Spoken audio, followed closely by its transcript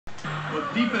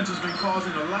But defense has been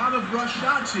causing a lot of rush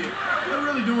shots here. They're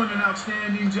really doing an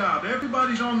outstanding job.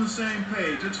 Everybody's on the same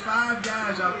page. It's 5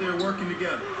 guys out there working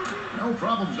together. No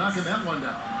problems knocking that one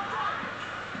down.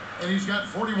 And he's got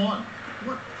 41.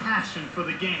 What passion for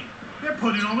the game. They're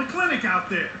putting on a clinic out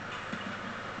there.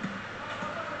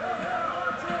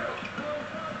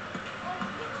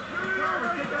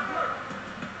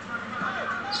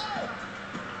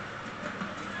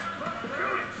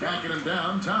 Backing him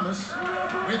down, Thomas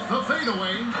with the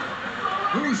fadeaway.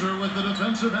 Boozer with the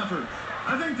defensive effort.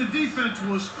 I think the defense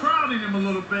was crowding him a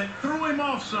little bit, threw him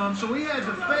off some, so he had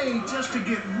to fade just to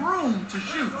get room to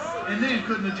shoot, and then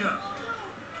couldn't adjust.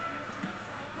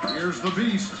 Here's the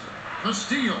beast, the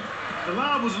steal. The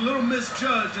lob was a little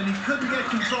misjudged, and he couldn't get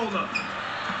control of it.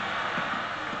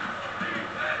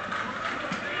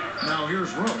 Now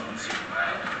here's Rose.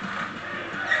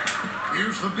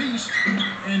 Here's the beast,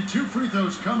 and 2 free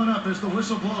throws coming up as the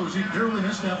whistle blows. He barely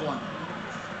missed that one.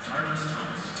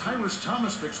 Tyrus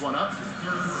Thomas picks one up.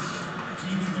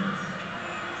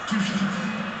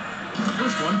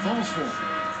 First one falls for him.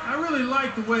 I really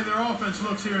like the way their offense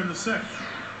looks here in the second.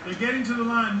 They're getting to the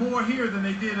line more here than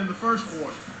they did in the first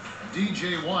quarter.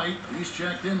 DJ White, he's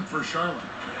checked in for Charlotte.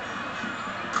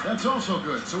 That's also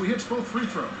good, so he hits both free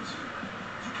throws.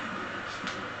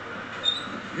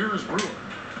 Here is Brewer.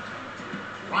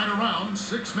 Right around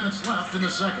 6 minutes left in the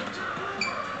second.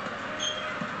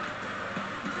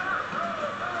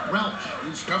 Welch,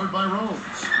 he's covered by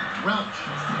Rhodes. Welch,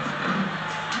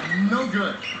 no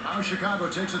good. Now Chicago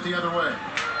takes it the other way.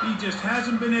 He just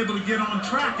hasn't been able to get on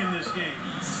track in this game.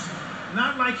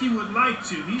 Not like he would like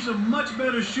to. He's a much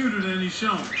better shooter than he's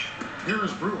shown. Here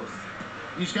is Brewer.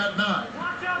 He's got 9.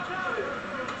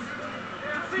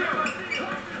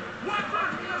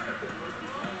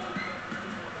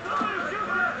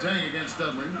 Dang against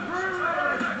Dudley.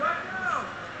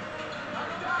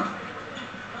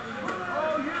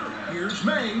 Here's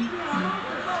May.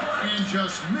 And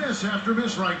just miss after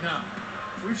miss right now.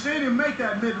 We've seen him make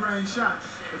that mid-range shot,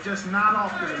 but just not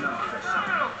often enough.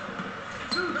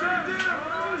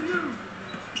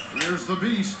 Here's the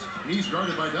beast. He's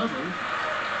guarded by Dudley.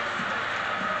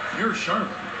 Here's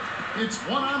Charlotte. It's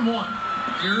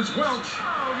 1-on-1. Here's Welch.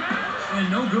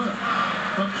 And no good.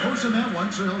 But close in that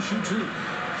one, so he'll shoot 2.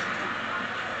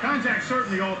 Contact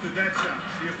certainly altered that shot.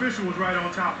 The official was right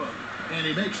on top of it. And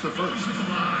he makes the first.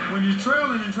 When you're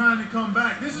trailing and trying to come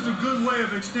back, this is a good way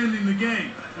of extending the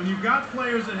game. When you've got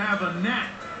players that have a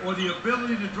knack or the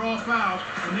ability to draw fouls,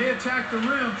 when they attack the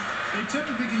rim, they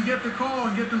typically can get the call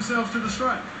and get themselves to the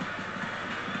strike.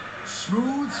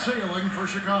 Smooth sailing for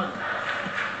Chicago.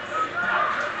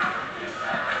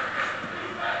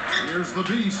 Here's the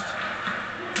beast.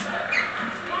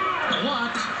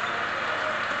 Blocked.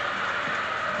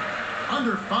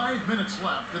 Under 5 minutes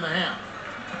left in the half.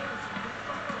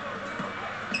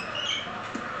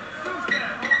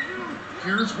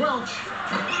 Here's Welch.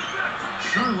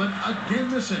 Charlotte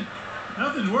again missing.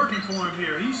 Nothing's working for him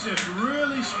here. He's just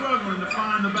really struggling to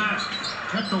find the basket.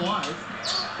 Kept alive.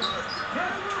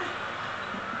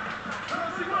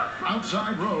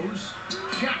 Outside Rose.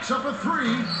 Jacks up a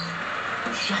 3.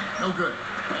 Shot no good.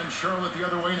 And Charlotte the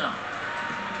other way now.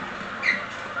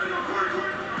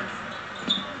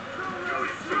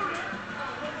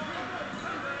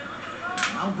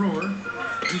 Now Brewer.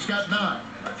 He's got 9.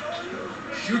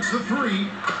 Shoots the 3.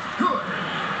 Good.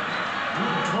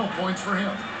 12 points for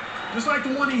him. Just like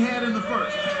the one he had in the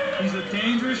first. He's a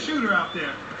dangerous shooter out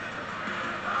there.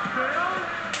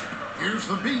 Here's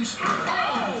the beast.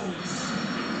 Oh!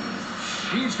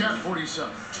 He's got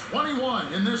 47.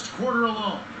 21 in this quarter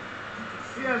alone.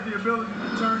 He has the ability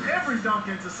to turn every dunk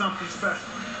into something special.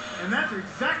 And that's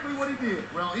exactly what he did.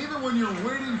 Well, even when you're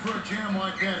waiting for a jam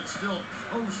like that, it still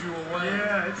pulls you away.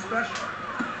 Yeah, it's special.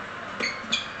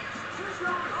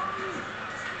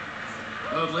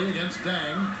 Dudley against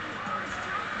Dang.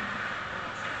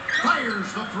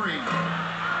 Fires the 3.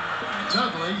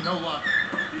 Dudley, no luck.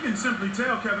 You can simply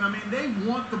tell, Kevin, I mean, they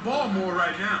want the ball more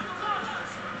right now.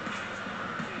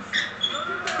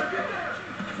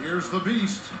 Here's the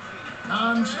beast.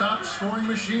 Non-stop scoring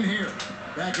machine here.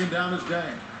 Backing down is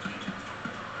Dang.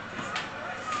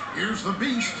 Here's the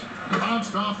beast.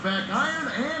 Bounced off back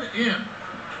iron and in.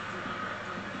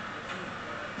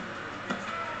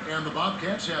 And the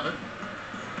Bobcats have it.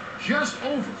 Just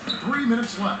over 3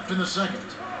 minutes left in the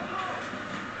second.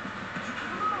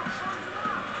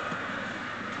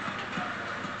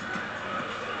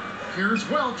 Here's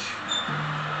Welch.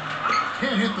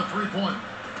 Can't hit the 3-point.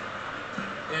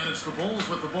 And it's the Bulls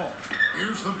with the ball.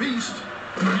 Here's the beast.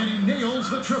 And he nails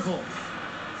the triple.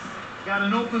 Got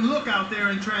an open look out there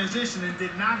in transition and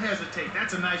did not hesitate.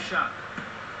 That's a nice shot.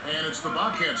 And it's the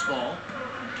Bobcats' ball.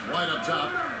 Wide up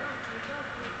top.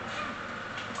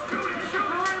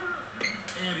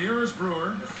 And here is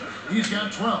Brewer. He's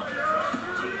got 12.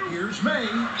 Here's May.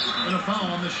 And a foul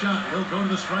on the shot. He'll go to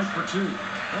the strike for 2.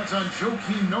 That's on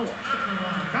Joakim Noah.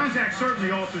 Contact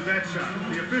certainly altered that shot.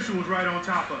 The official was right on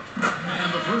top of it.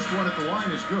 And the first one at the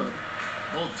line is good.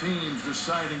 Both teams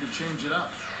deciding to change it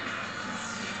up.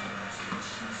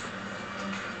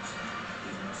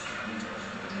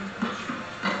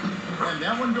 And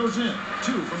that one goes in.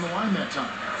 2 from the line that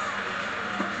time.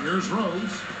 Here's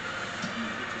Rose.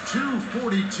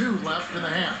 2:42 left in the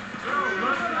half.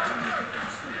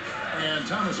 And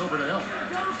Thomas over to help.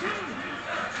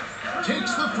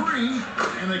 Takes the 3.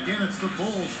 And again, it's the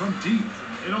Bulls from deep.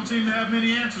 They don't seem to have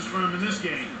many answers for him in this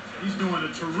game. He's doing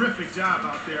a terrific job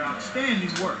out there.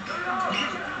 Outstanding work.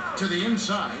 To the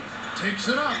inside. Takes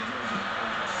it up.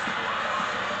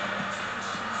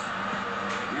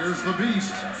 Here's the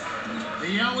beast.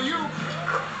 The alley-oop.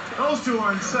 Those two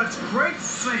are in such great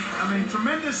sync. I mean,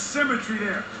 tremendous symmetry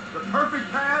there. The perfect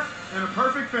pass and a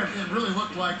perfect finish. It really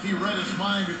looked like he read his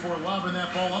mind before lobbing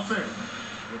that ball up there.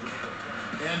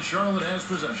 And Charlotte has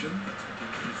possession.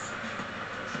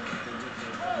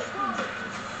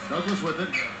 Douglas with it,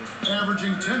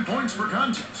 averaging 10 points per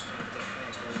contest.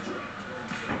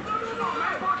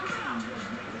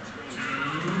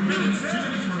 2 minutes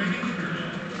remaining.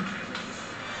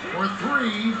 For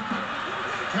 3,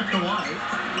 kept alive.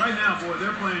 Right now, boy,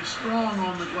 they're playing strong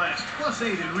on the glass.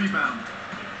 +8 in rebound.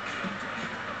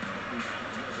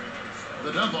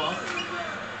 The dump off.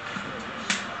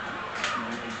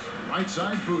 Right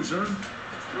side, Boozer.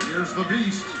 Here's the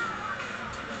beast.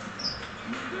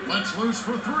 Let's loose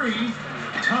for 3.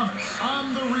 Thomas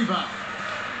on the rebound.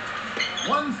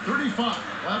 1:35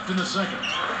 left in the second.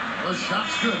 The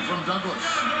shot's good from Douglas.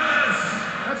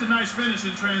 That's a nice finish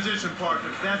in transition,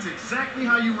 partner. That's exactly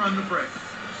how you run the break.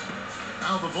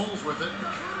 Now the Bulls with it.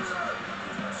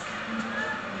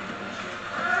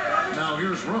 Now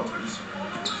here's Rose.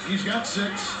 He's got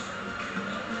 6.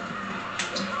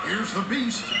 Here's the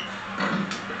beast.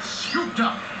 Scooped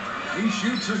up. He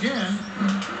shoots again.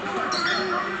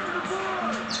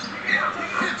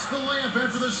 Hits the layup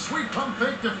after the sweet pump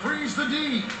fake to freeze the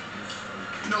D.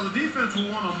 You know, the defense will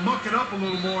want to muck it up a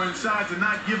little more inside to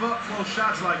not give up close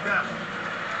shots like that.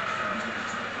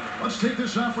 Let's take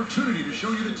this opportunity to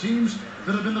show you the teams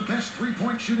that have been the best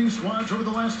three-point shooting squads over the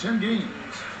last 10 games.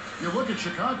 You look at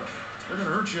Chicago. They're going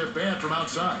to hurt you bad from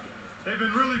outside. They've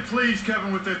been really pleased,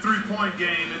 Kevin, with their three-point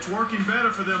game. It's working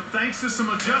better for them thanks to some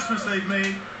adjustments they've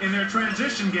made in their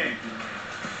transition game.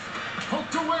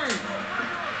 Poked away.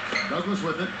 Douglas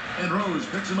with it, and Rose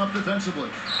picks him up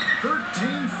defensively.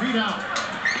 13 feet out.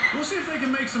 We'll see if they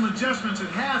can make some adjustments at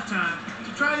halftime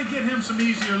to try to get him some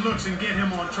easier looks and get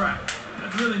him on track.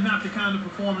 That's really not the kind of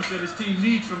performance that his team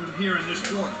needs from him here in this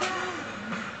quarter.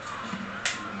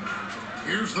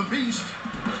 Here's the beast.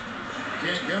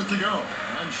 Can't get it to go.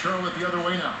 And Charlotte the other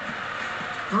way now.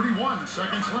 31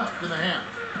 seconds left in the half.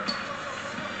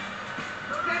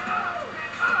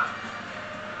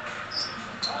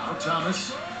 Now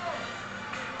Thomas.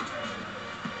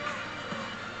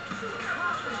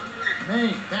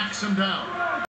 May backs him down.